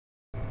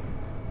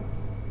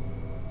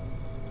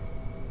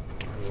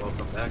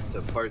welcome back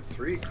to part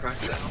 3,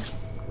 Crackdown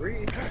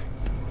 3.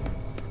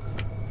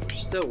 We're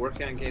still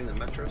working on getting the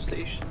metro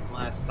station.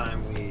 Last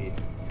time we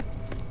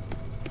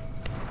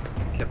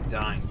kept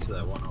dying to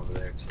that one over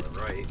there to the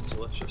right,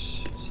 so let's just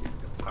see if we can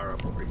power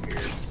up over here.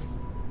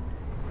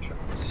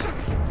 Check this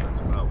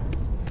out.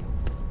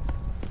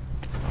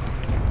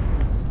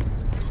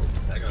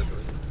 That guy's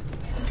really good.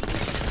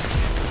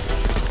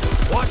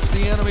 Watch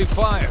the enemy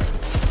fire!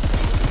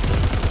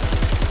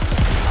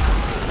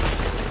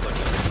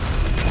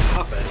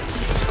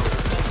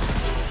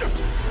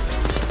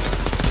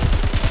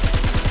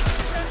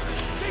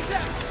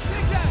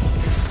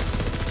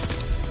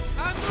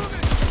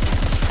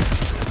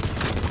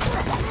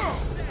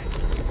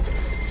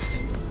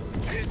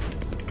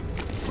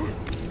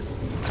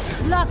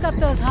 Lock up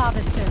those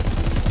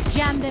harvesters.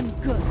 Jam them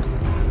good.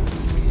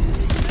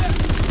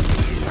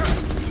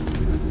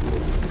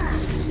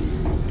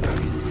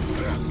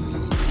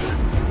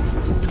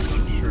 Not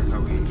sure how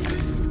we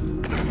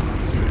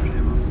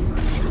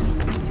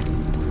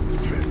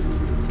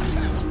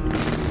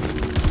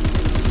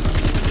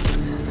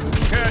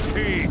Catch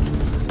heat!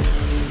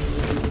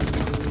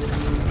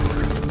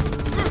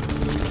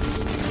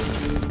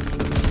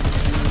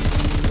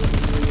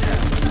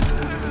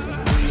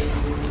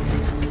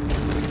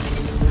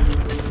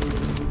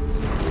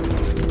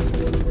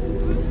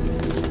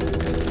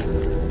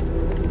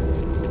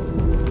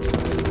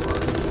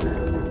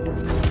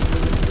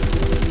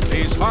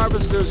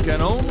 Harvesters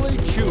can only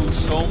chew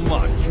so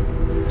much.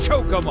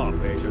 Choke them up,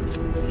 Agent.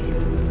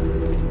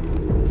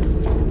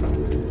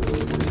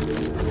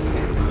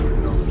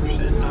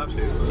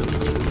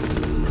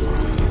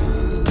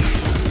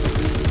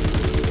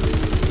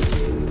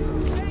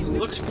 This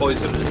looks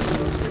poisonous.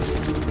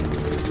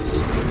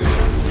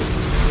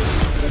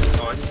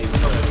 Oh, I see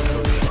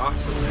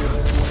rocks in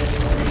there.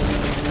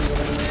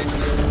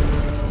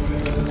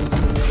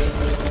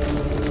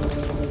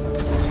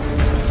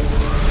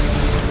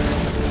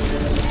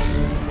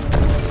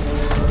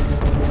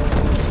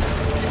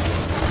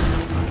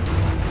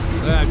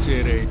 That's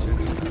it,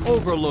 Agent.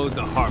 Overload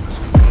the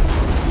harvester.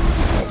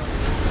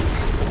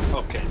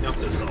 Okay, knock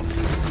this off.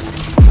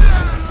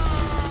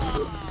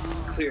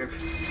 Clear.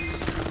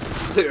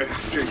 Clear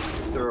after you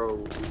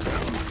throw.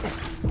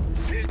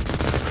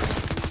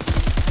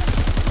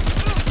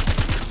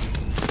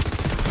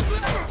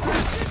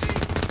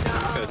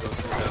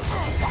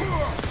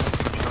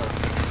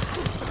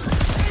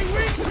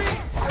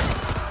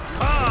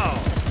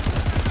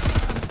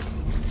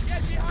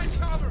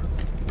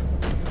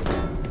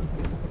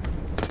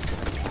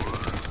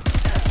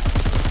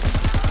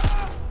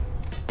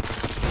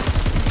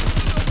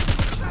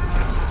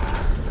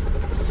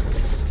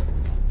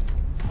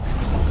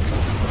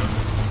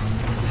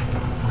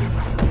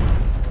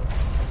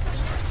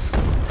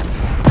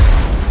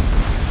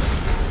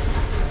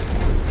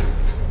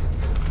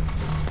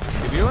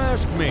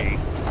 Me,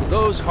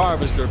 those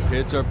harvester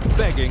pits are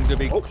begging to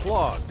be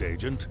clogged,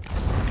 Agent.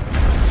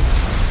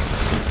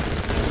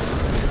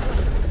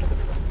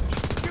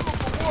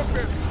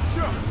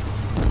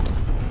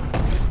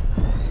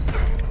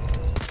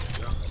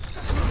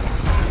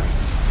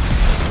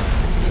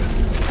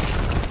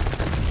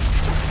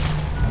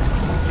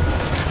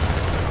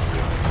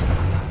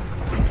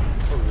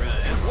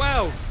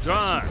 Well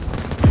done.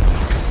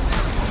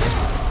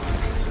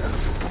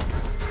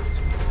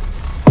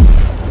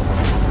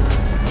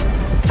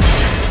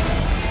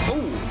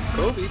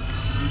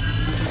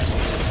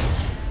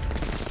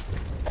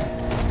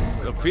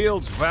 The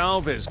field's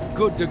valve is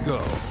good to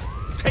go.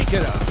 Take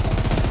it out.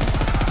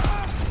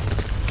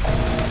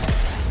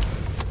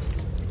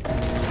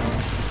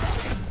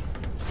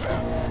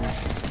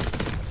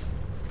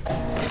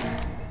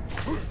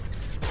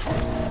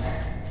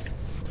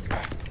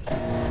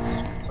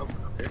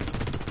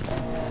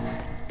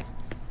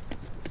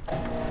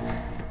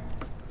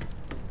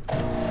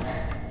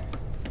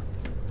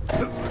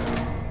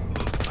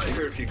 I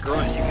heard if you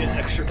grunt, you get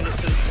extra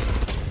innocence.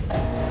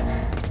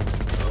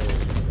 Let's go.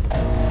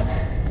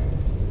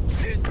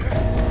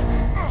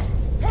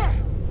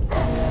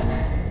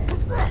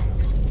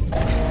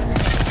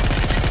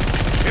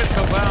 Hit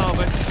the valve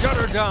and shut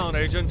her down,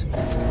 Agent.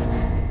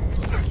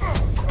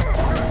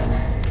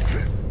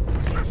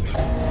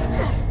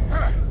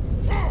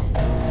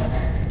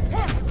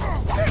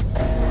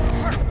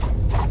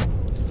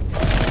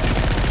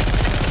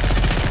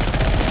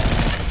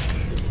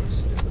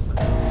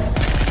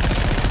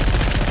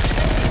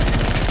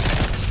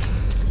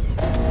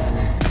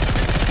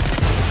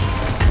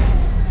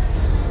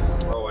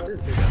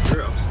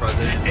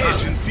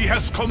 Agency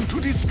has come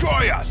to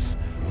destroy us.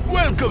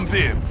 Welcome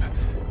them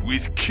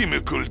with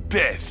chemical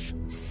death.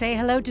 Say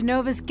hello to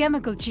Nova's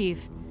chemical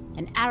chief,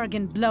 an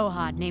arrogant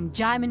blowhard named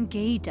Jaimin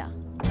Keita.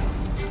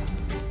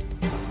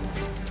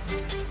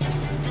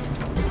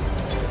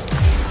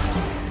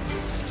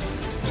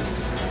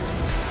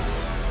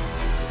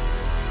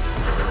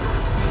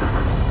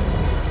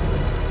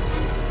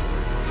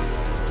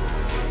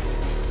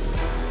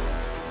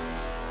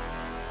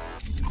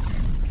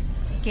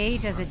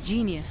 Keita's a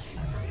genius.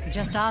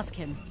 Just ask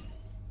him.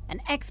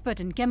 an expert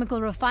in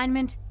chemical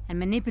refinement and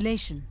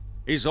manipulation.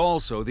 He's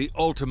also the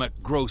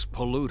ultimate gross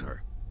polluter,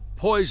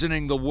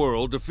 poisoning the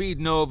world to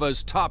feed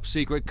Nova's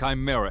top-secret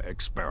Chimera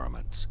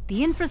experiments.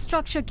 The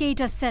infrastructure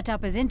Keita set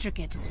up is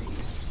intricate.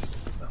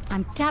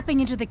 I'm tapping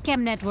into the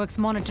chem network's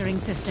monitoring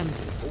system,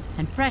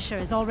 and pressure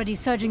is already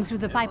surging through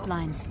the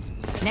pipelines.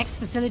 Next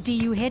facility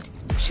you hit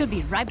should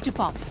be ripe to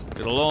pop.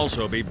 It'll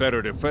also be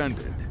better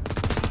defended.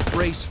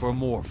 Brace for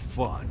more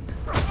fun.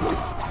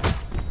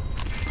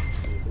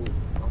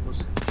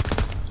 Almost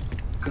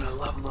gonna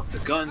level up the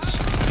guns.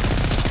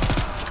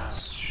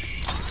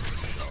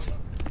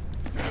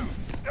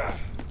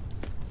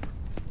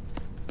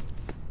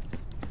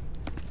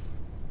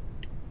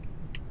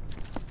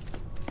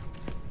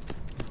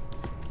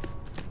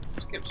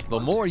 The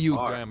more you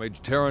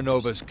damage Terra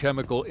Nova's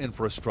chemical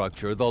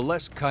infrastructure, the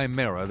less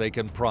Chimera they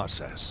can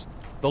process.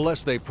 The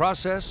less they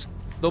process,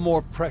 the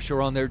more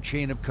pressure on their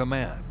chain of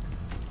command.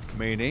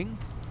 Meaning,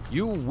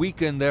 you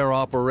weaken their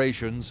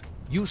operations,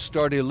 you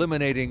start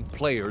eliminating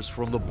players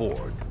from the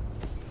board.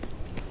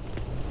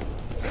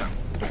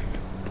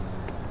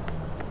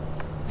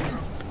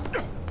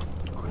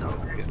 Oh no,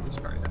 we're getting this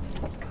right.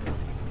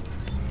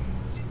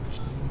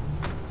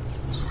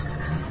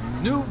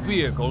 New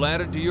vehicle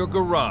added to your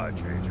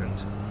garage,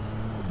 Agent.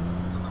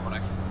 When I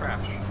can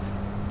crash.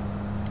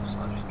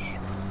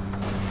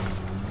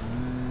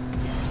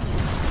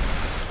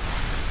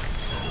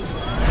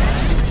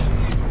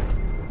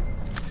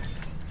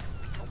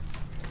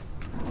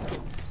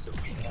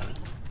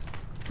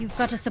 You've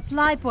got a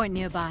supply point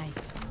nearby.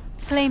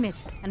 Claim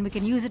it, and we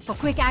can use it for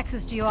quick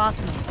access to your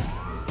arsenal.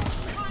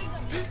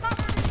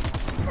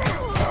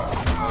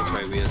 Oh, that's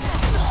right, we had...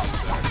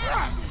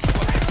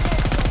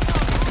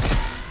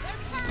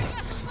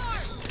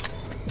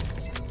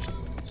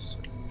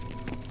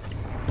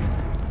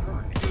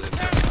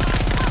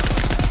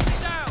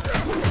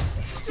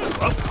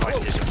 Rough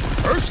fight isn't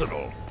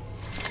personal.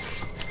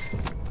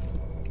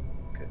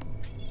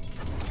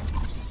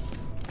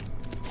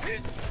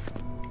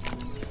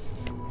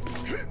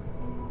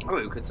 Oh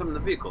wait, we can summon the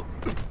vehicle.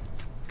 We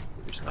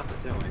just got that,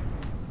 didn't we?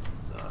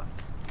 Let's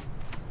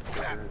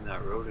turn in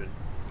that road and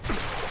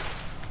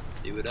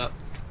leave it up.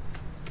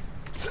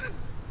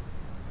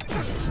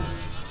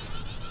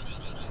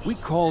 We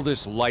call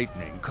this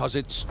lightning because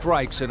it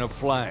strikes in a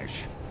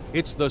flash.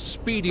 It's the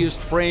speediest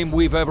frame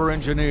we've ever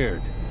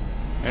engineered.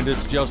 And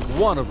it's just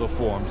one of the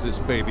forms this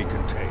baby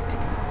can take.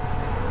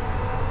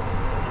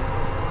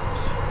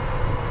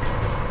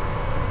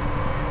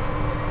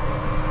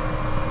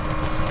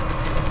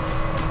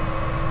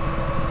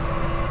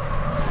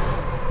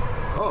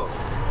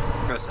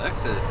 Press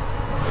exit,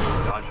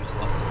 dodges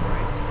left and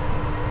right.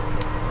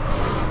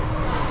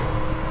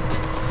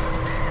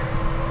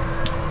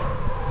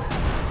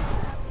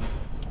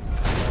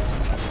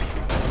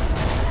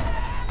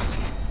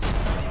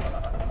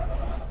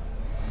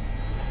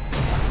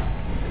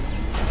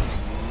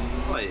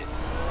 Wait,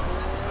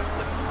 is this by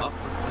clicking up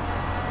or is it?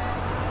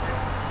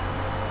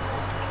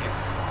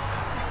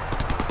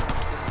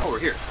 Oh, we're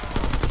here.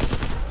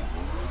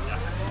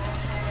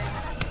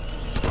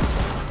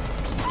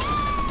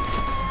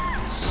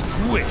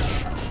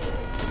 Squish!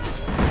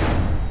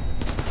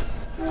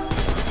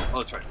 Oh,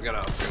 that's right. We gotta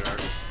upgrade our...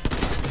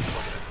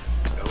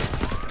 Go.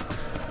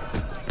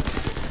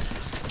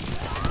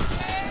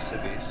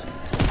 Civvies.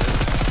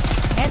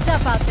 Heads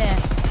up out there.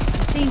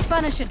 I'm seeing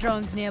Punisher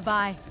drones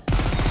nearby.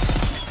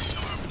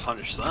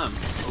 Punish them.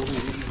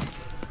 Ooh.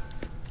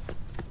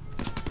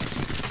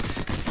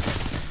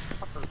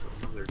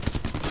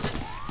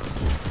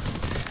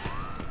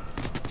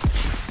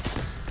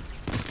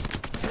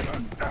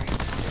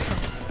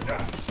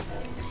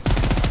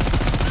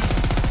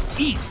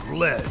 Eat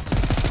lead.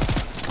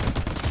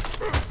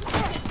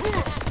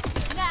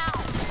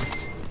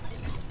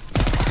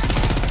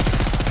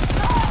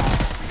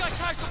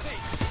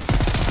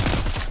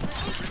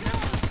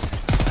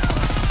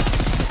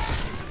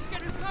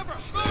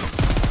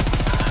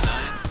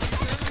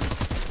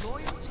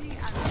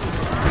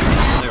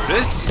 There it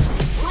is.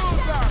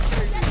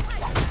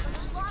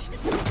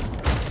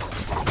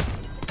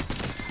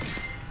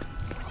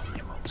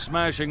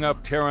 Smashing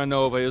up Terra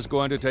Nova is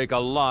going to take a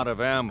lot of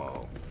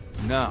ammo.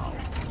 Now,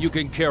 you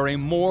can carry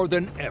more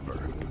than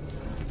ever.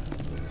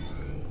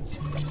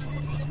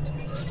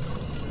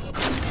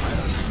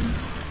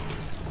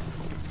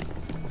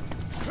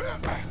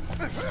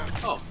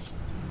 Oh.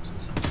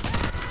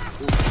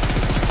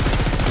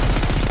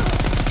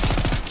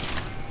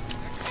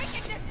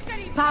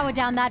 Power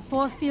down that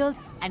force field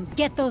and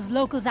get those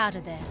locals out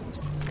of there.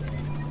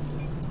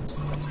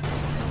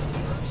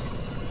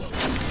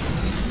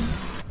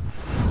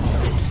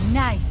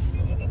 Nice.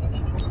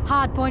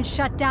 Hardpoint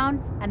shut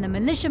down and the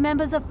militia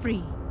members are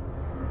free.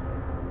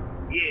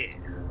 Yeah.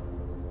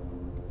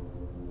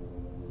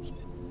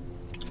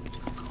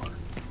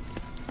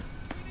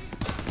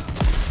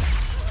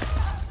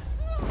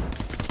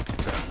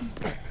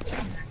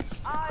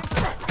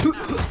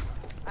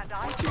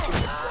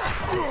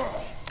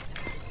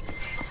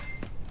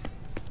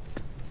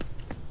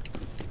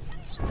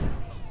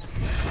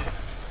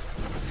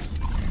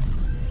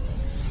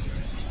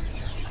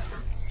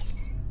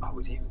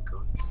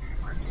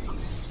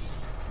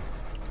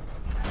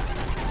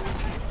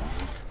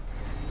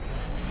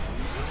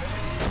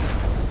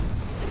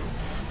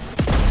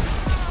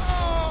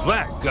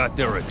 That got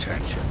their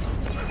attention.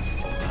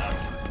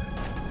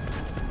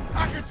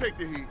 I can take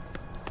the heat.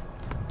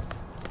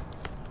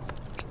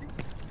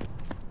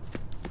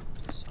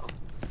 So,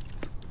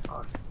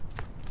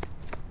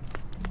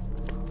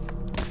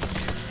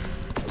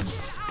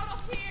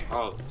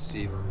 oh,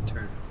 see when we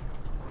turn.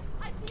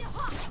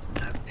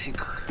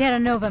 Terra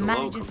Nova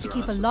manages to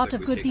keep a lot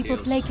of good people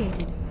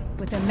placated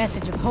with a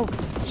message of hope,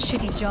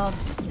 shitty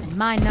jobs, and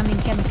mind-numbing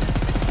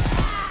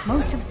chemicals.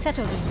 Most have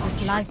settled in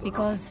this life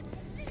because,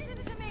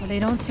 well, they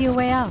don't see a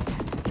way out.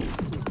 They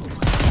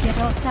get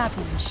all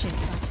sappy and shit,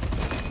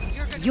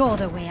 but you're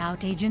the way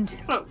out, Agent.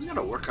 We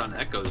gotta work on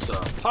Echo's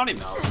potty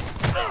mouth.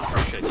 Or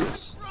shit,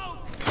 yes.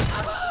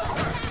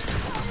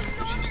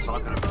 She's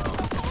talking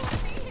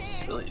about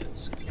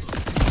civilians.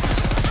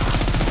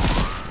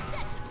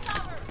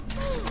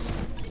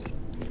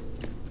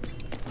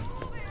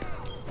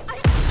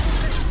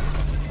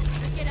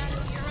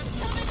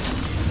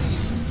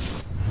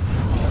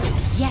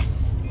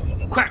 Yes!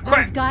 Quack,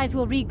 quack! Those guys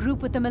will regroup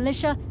with the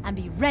militia and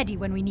be ready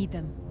when we need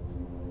them.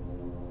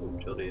 Oh,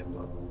 Jody,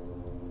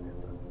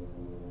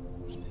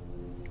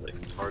 like,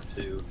 it's hard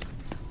to...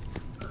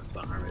 That's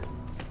not hard, right?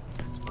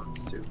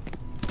 Response to...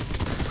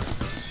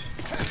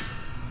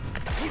 I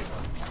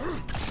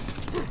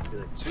feel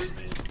like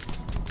Superman.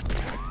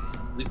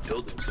 Leave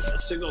buildings in a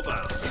single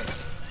battle.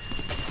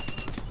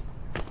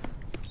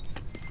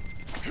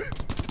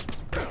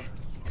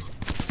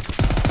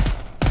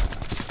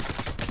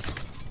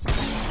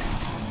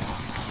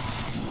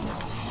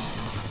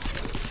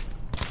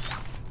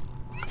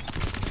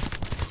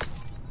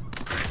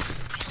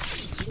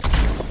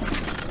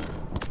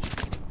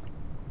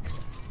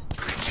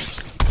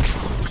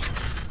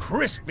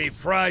 Crispy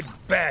fried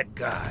bad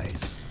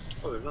guys.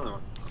 Oh, there's another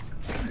one.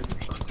 Maybe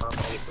it's on top of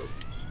all the buildings.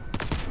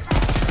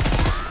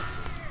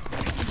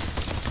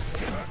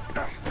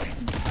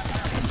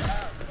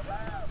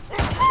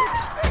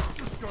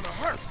 This is gonna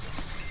hurt.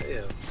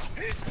 Yeah.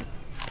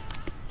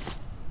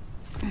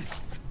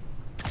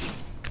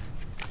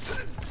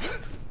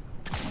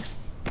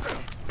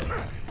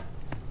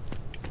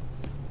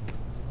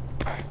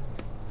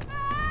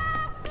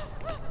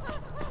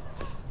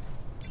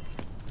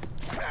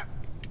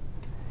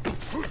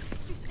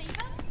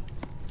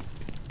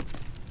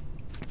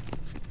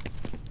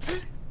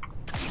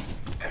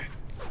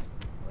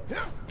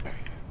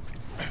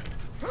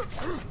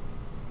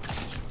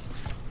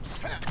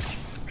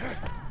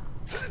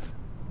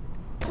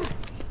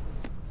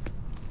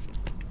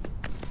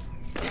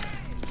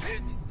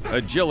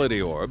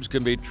 Agility orbs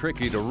can be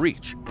tricky to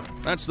reach.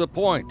 That's the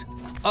point.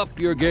 Up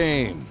your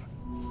game.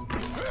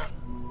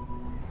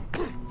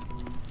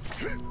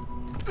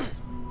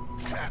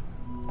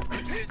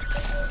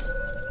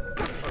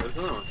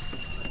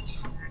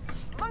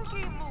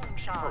 Monkey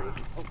moonshine.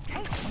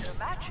 Taste the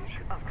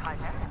magic of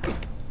Chimera.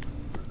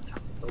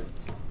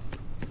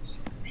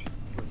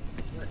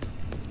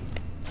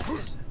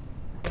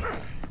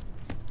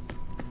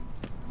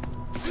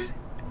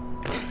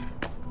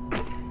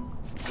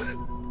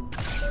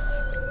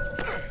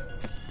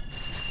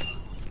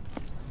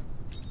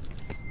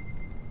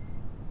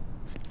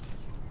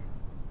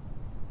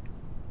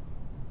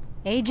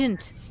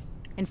 Agent,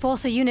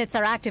 Enforcer units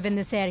are active in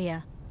this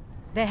area.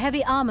 Their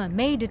heavy armor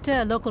may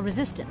deter local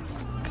resistance,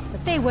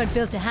 but they weren't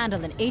built to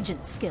handle an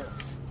agent's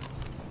skills.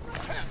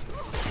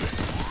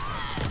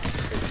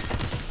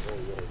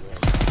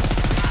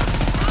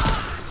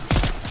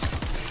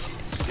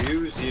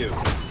 Excuse you.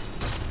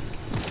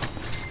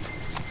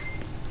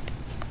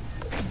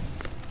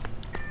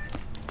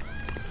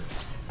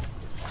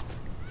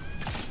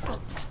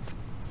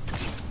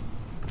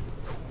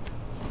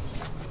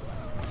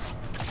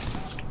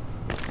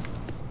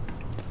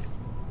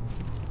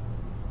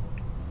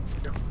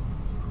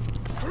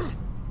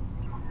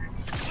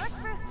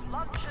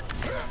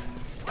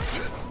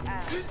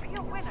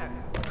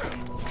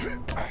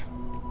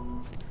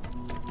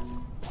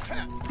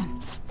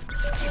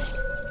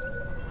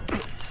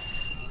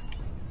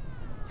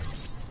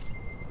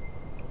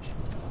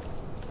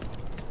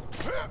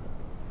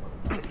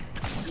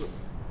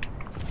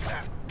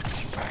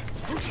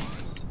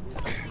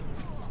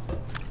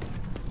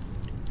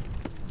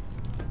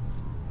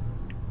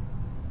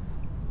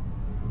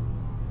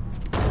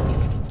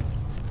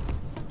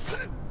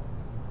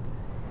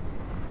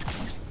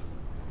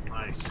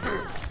 Nice.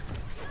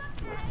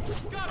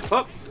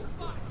 Up.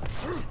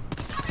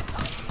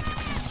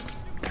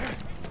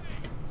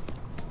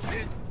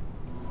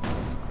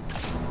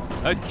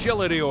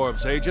 Agility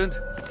orbs, Agent.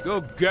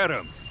 Go get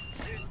 'em.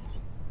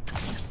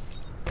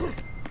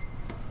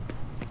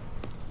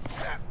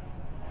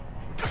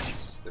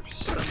 There's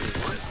so many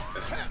more.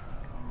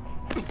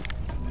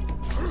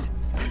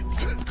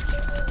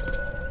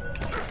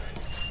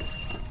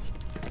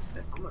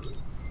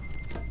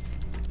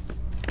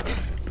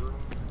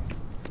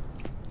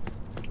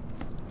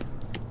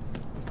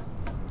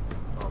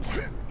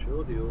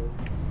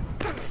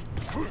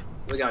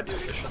 We gotta do a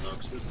mission though,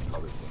 because this is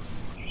probably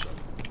much so.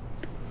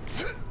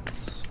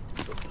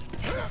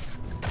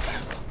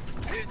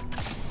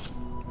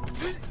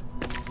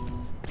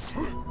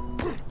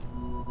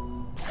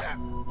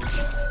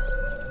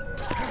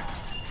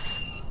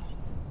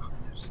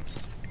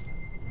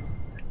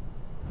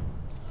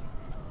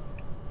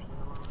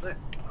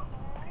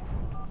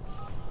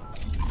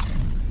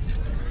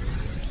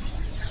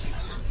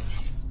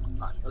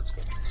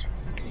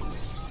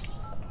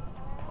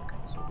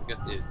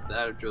 got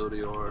that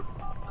agility orb.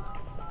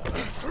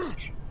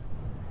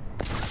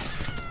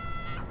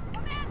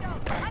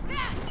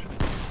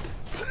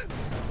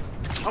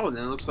 Oh, and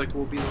then it looks like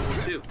we'll be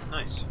level 2.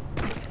 Nice.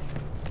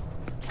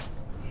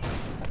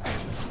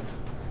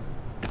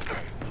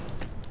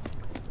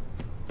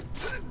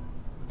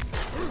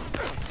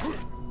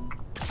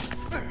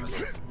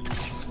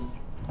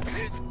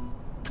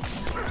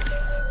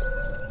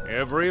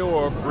 Every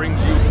orb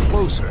brings you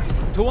closer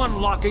to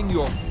unlocking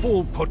your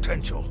full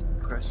potential.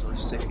 Press the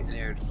stick in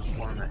air to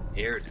perform an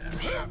air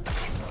dash.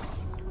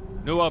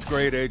 New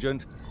upgrade,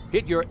 Agent.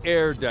 Hit your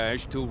air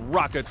dash to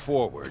rocket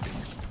forward,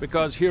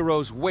 because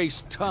heroes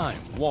waste time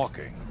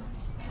walking.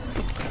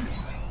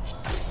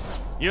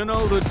 You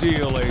know the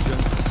deal,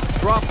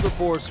 Agent. Drop the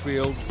force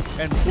field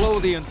and blow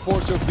the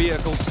Enforcer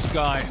vehicle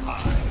sky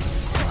high.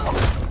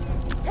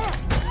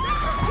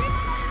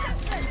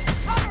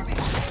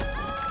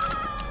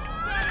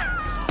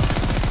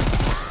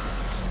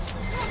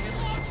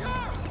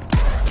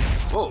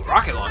 Whoa,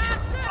 rocket launcher.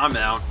 I'm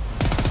down.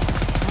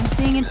 I'm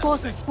seeing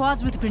Enforcer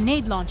squads with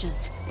grenade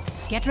launchers.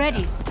 Get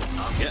ready.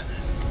 I'm getting it.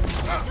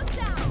 Come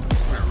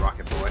here,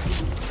 rocket boy.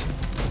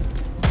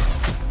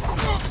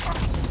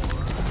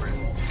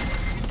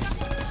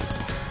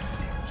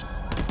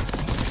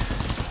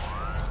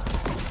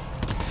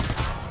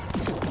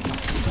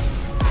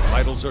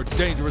 Vitals are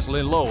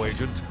dangerously low,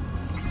 Agent.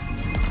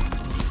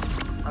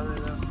 How do they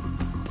know?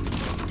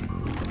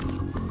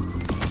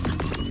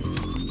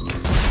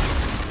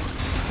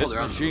 This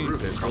machine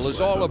pistol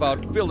is all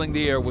about filling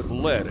the air with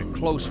lead at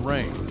close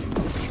range.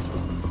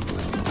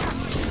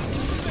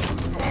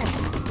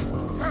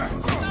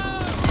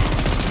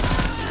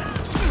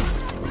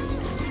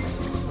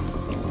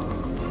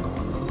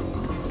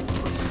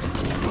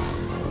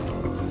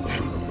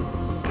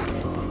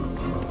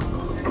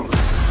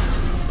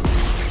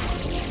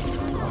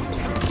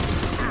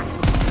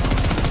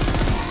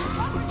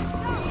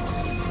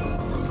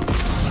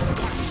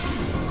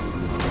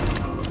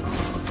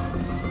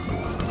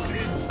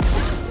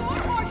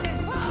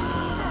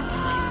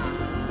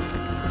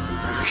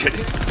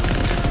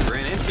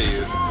 Ran into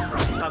you.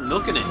 Stop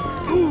milking it.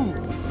 Ooh,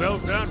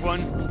 felt that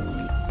one.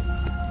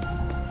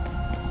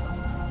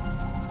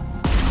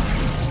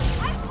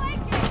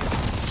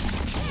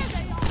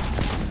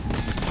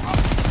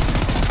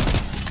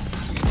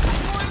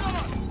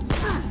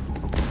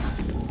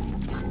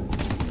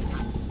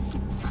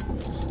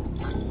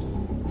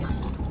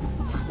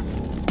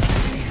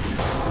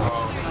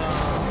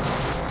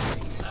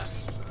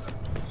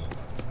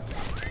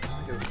 It's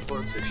like a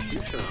forced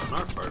execution on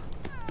our part.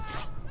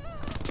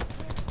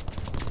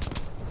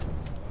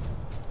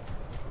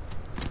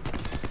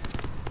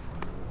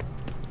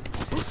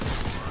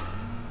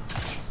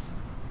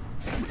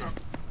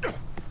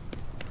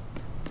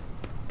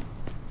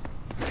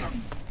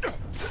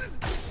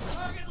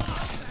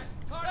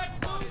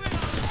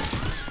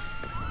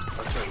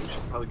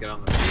 Probably get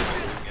on the field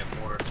so we can get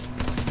more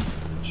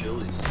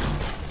agility stuff.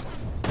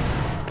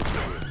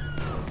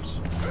 Oops.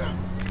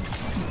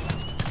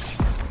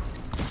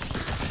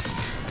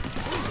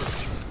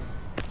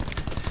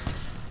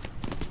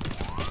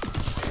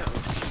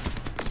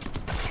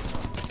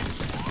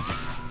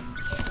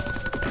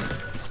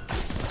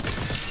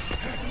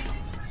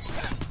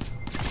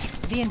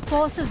 The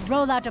Enforcers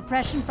roll out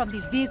oppression from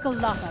these vehicle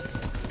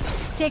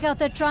lockups. Take out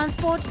their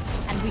transport,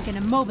 and we can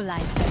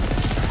immobilize them.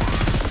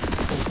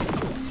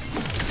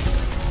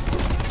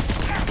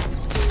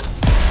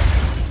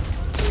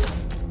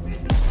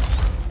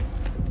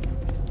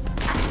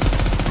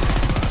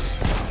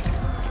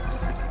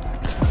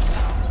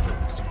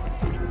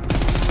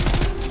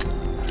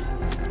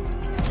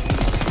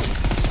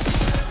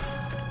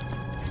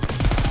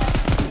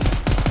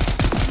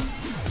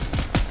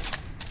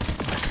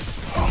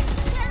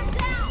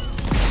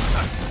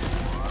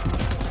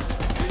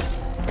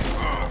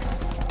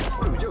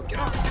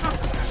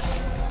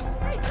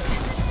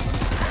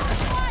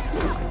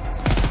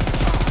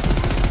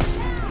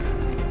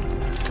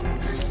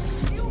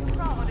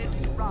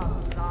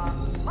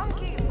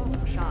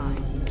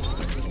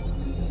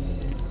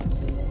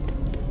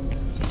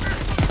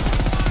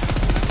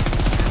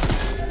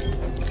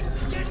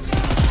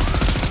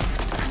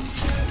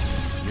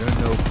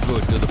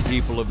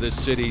 People of this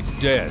city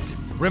dead.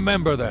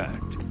 Remember that.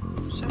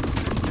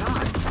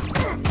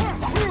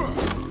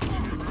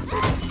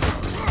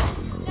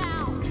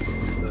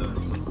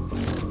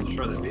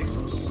 Destroy the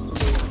vehicles.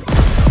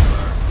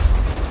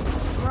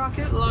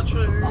 Rocket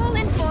launcher. All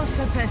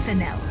Enforcer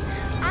personnel,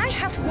 I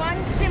have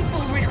one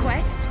simple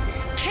request.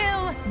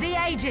 Kill the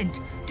agent.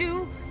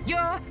 Do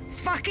your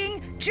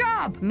fucking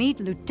job.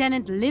 Meet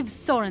Lieutenant Liv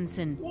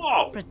Sorensen,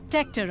 Whoa.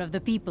 protector of the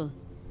people.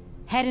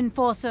 Head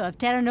Enforcer of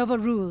Terra Nova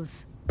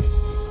rules.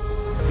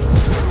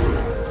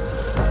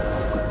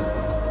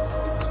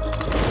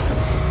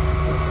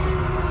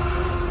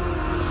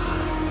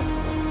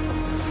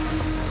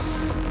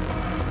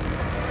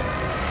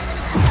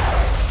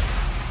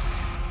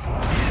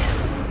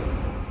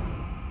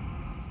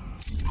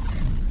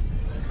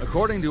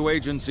 According to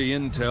agency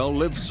intel,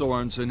 Liv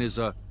Sorensen is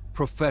a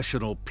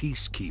professional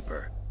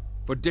peacekeeper.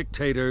 for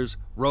dictators,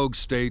 rogue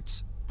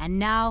states. And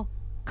now,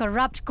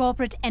 corrupt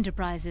corporate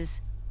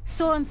enterprises.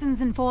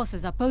 Sorensen's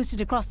enforcers are posted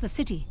across the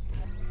city.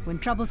 When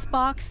trouble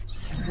sparks,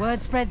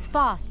 word spreads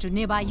fast to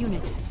nearby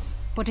units,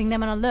 putting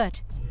them on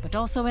alert, but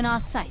also in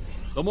our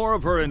sights. The more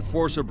of her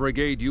enforcer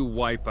brigade you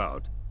wipe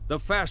out, the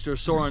faster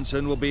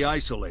Sorensen will be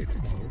isolated.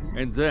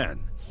 And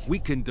then, we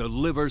can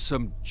deliver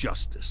some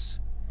justice.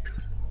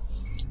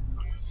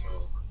 So,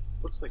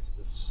 looks like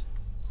this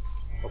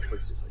whole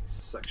place is like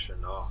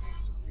sectioned off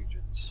the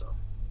region, so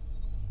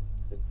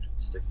I think we should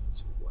stick in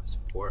this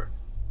Westport.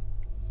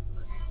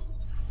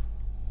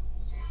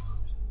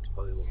 It's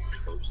probably what we're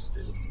supposed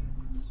to do.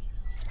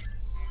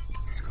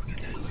 Let's go get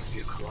that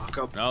vehicle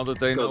lockup. Now that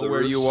they Go know the where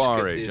routes, you are,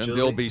 get the Agent,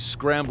 agility. they'll be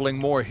scrambling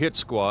more hit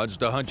squads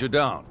to hunt you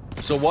down.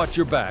 So watch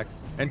your back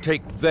and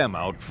take them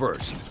out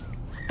first.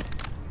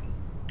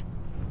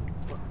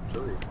 What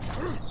agility?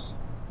 Nice.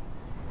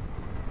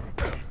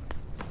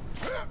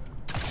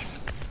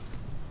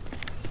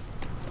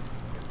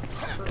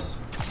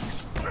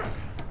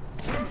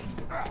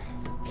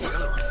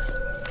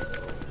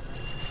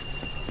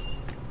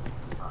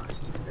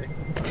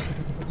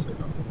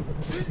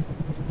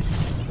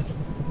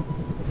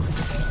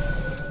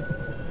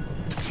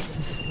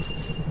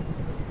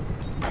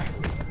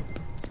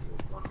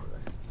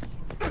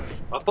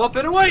 Up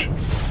and away!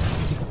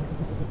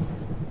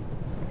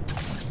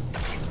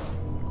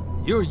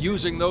 You're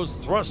using those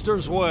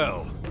thrusters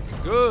well.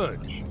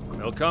 Good.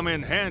 They'll come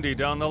in handy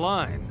down the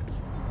line.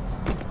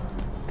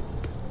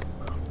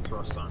 I'll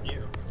thrust on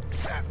you.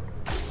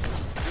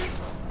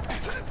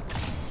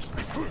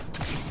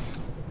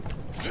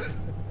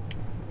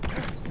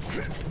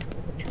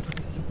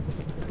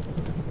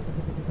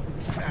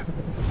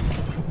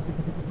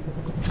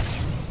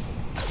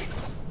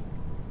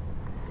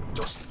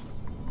 Just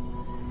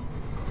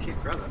can't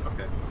grab that.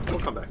 Okay, we'll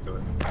come back to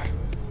it.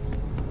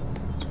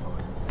 That's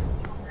fine.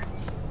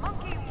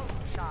 Monkey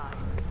moonshine.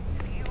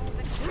 Feel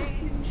the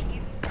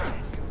change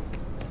inside you.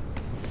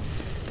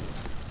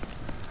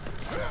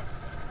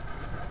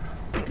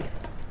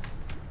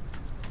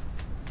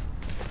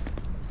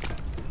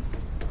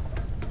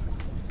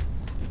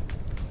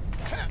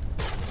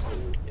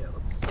 Yeah,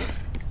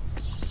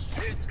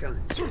 let's go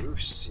on these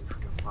roofs, see if we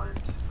can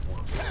find more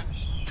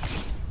roofs.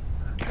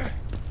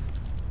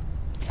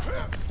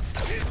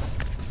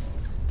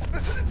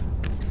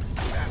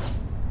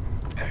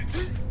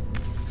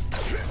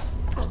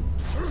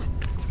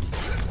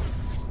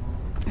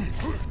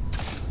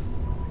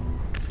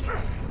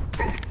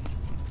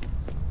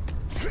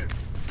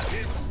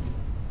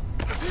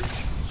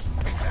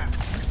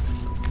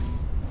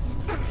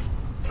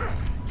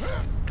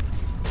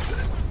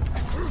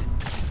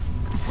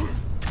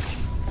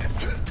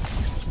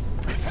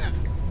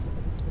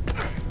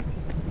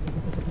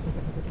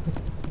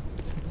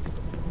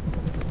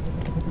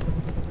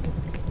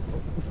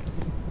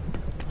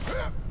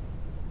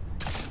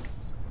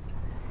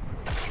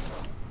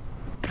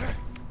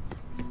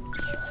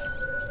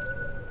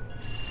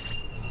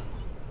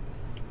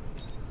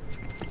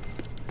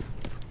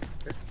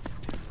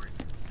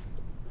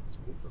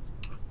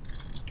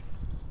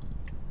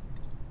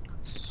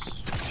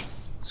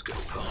 Let's go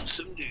pound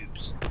some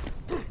noobs.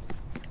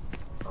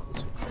 Oh,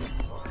 this one.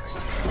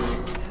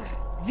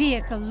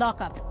 Vehicle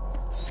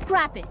lockup.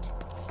 Scrap it.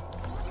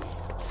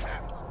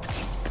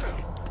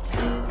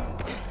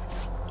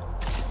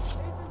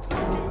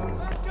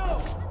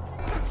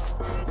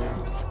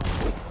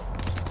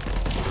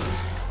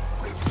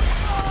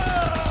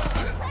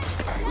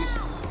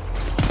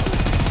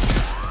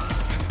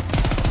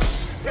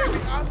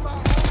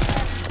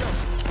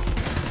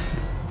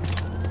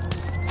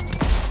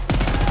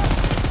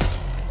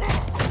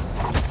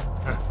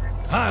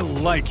 I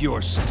like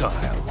your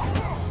style.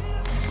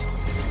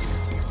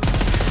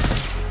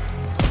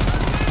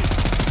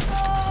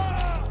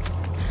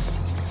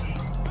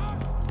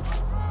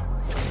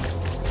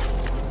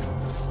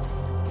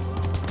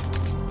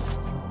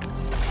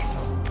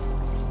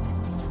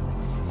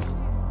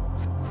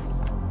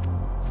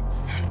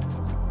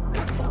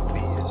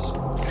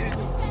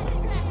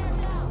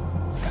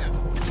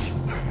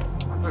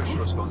 I'm pretty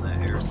sure it's going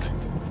that air thing.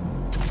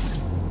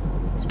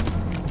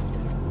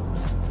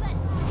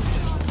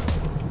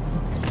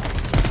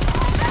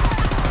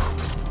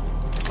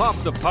 Pop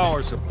the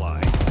power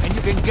supply, and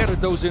you can get at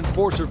those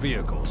enforcer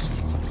vehicles.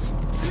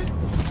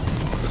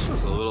 This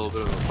one's a little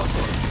bit of a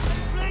puzzle.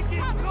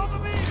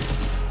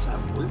 What's that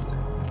blue thing?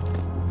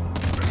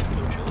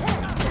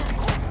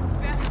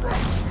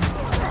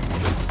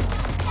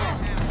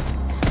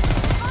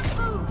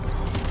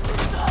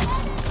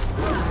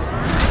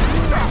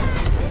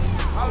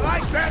 I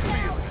like that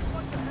feeling.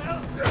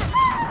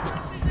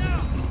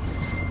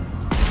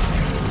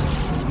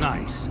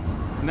 Nice.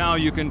 Now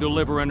you can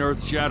deliver an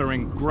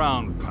earth-shattering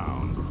ground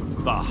pound.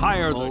 The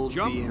higher the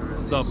jump,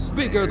 the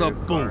bigger the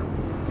boom.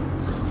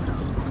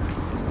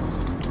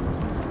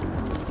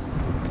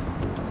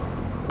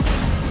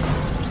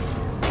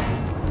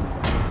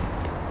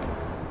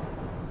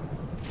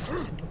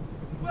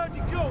 Where'd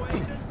you go,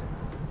 Agent?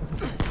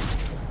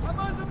 I'm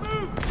on the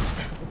move!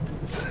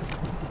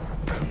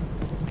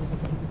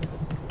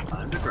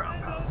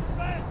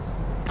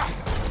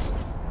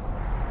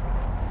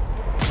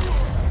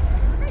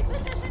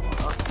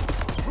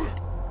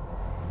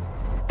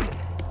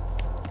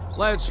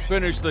 Let's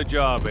finish the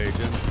job,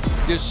 Agent.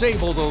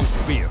 Disable those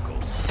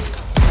vehicles.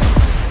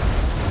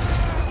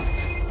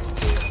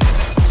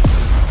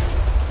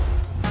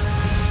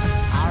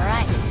 All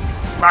right.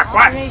 Quack,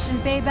 quack. Operation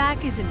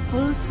Payback is in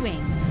full swing.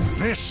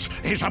 This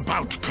is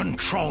about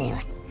control.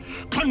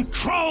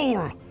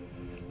 Control!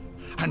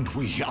 And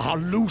we are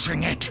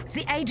losing it.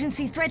 The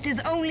agency threat is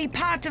only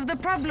part of the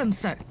problem,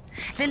 sir.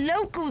 The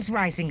locals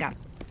rising up.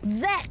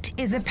 That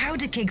is a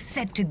powder keg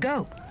set to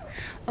go.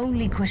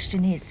 Only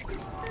question is,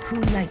 who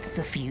lights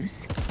the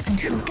fuse and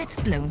who gets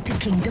blown to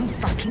kingdom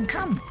fucking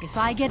come? If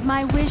I get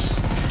my wish,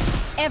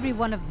 every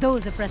one of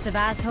those oppressive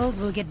assholes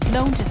will get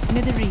blown to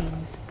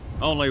smithereens.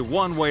 Only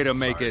one way to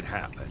make it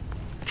happen.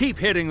 Keep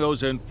hitting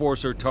those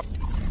enforcer targets.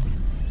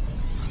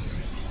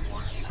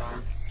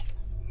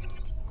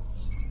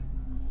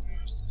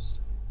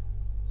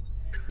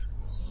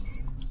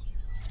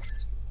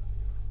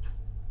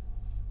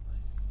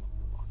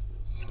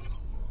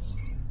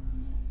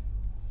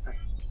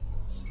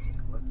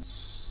 Let's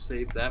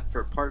save that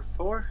for part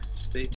 4. Stay tuned.